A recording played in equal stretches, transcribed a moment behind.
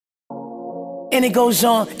And it goes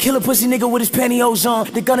on, kill a pussy nigga with his pantyhose on.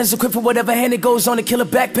 The gun is equipped for whatever hand it goes on. To kill a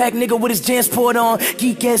backpack nigga with his jams poured on.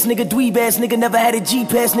 Geek ass nigga, dweeb ass nigga, never had a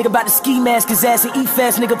G-pass nigga. About to ski mask his ass and eat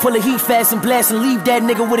fast nigga. Pull a heat fast and blast and leave that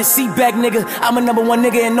nigga with his seat back nigga. I'm a #1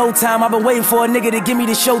 nigga in no time. I've been waiting for a nigga to give me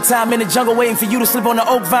the showtime. In the jungle waiting for you to slip on the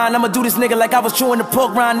oak vine. I'ma do this nigga like I was chewing the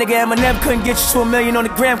pork rind nigga. Eminem couldn't get you to $1 million on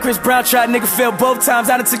the gram. Chris Brown tried nigga, failed both times.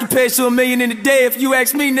 I done took your page to $1 million in a day. If you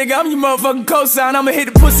ask me nigga, I'm your motherfucking cosign. I'ma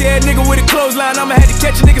hit the pussy ass nigga with a clothesline. I'ma have to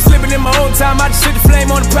catch a nigga slipping in my own time. I just hit the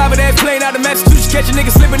flame on the private ass plane out of Massachusetts. Catch a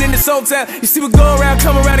nigga slipping in this old town. You see what go around,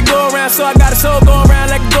 come around and go around. So I got a soul go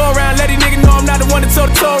around like a go around. Let these niggas know I'm not the one to toe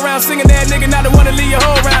to toe around. Singing that nigga, not the one to leave your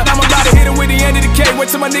whole round. I'm about to hit him with the end of the K. Wait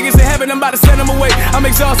till my niggas in heaven, I'm about to send them away. I'm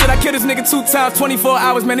exhausted, I killed this nigga 2 times, 24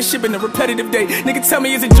 hours, man, this shit been a repetitive day. Nigga tell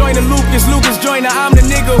me is it joiner, Lucas, joiner. I'm the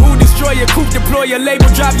nigga who destroy your coupe, deploy your label,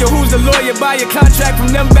 drop your who's the lawyer. Buy your contract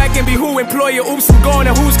from them back and be who employer. Oops, I'm going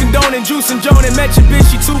and who's condoning, juice and joining. Met your bitch,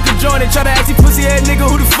 she too conjoining. Try to ask you pussy head nigga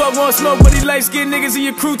who the fuck want smoke, but these light skinned niggas in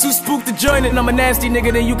your crew too spooked to join it. And I'm a nasty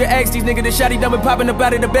nigga, then you can ask these niggas. The shotty done been popping up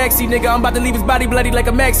out of the backseat nigga. I'm about to leave his body bloody like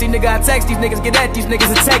a maxi nigga. I tax these niggas, get at these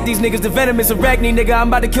niggas, attack these niggas. The venom is arachne nigga. I'm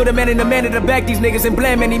about to kill the man and the man that'll back these niggas and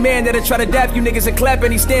blame any man that'll try to dap you niggas and clap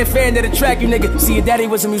any stand fan that'll track you nigga. See your daddy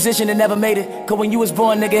was a musician and never made it, cause when you was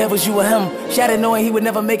born nigga it was you or him. Shattered knowing he would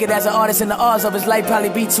never make it as an artist, and the odds of his life probably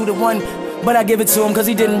be 2 to 1. But I give it to him cause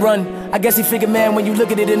he didn't run. I guess he figured, man, when you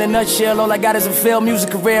look at it in a nutshell, all I got is a failed music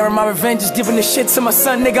career, and my revenge is giving this shit to my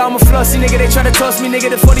son, nigga. I'm a flossy nigga, they try to toss me, nigga.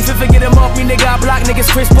 The 45th and get him off me, nigga. I block niggas,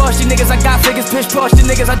 Chris Bosh, you niggas. I got figures, pitch posh, you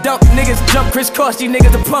niggas. I dunk niggas, jump Chris Cross, you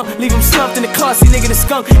niggas. The pump, leave him slumped in the car seat, nigga. The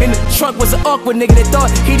skunk in the trunk was an awkward nigga that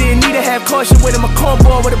thought he didn't need to have caution with him. A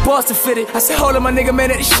cornball with a Boston fitted. I said, hold on, my nigga, man,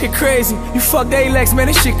 that shit crazy. You fucked Alex, man,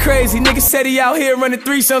 that shit crazy. Nigga said he out here running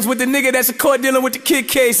threesomes with the nigga that's a court dealing with the kid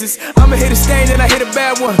cases. I'ma hit a stain and I hit a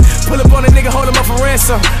bad one. Pull up on a nigga, hold him up for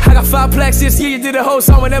ransom. I got 5 plaques this year, you did a whole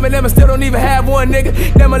song with Eminem, I still don't even have one,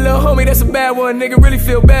 nigga. That my little homie, that's a bad one, nigga. Really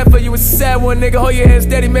feel bad for you, it's a sad one, nigga. Hold your head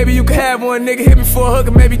steady, maybe you can have one, nigga. Hit me for a hook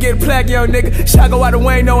and maybe get a plaque, young nigga. Shot go out the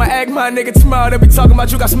Wayne, no, I act my nigga. Tomorrow they be talking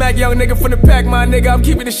about you got smack, young nigga, from the pack, my nigga. I'm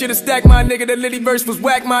keeping this shit a stack, my nigga. That Liddy verse was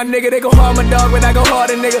whack, my nigga. They go hard, my dog, when I go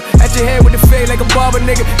harder, nigga. At your head with the fade like a barber,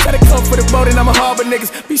 nigga. Try to come for the boat and I'm a harbor,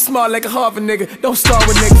 niggas. Be smart like a Harvard, nigga. Don't start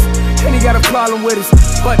with niggas. And he got a problem with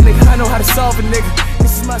us, but nigga, I know how to solve it, nigga.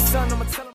 This is my son, I'ma tell him.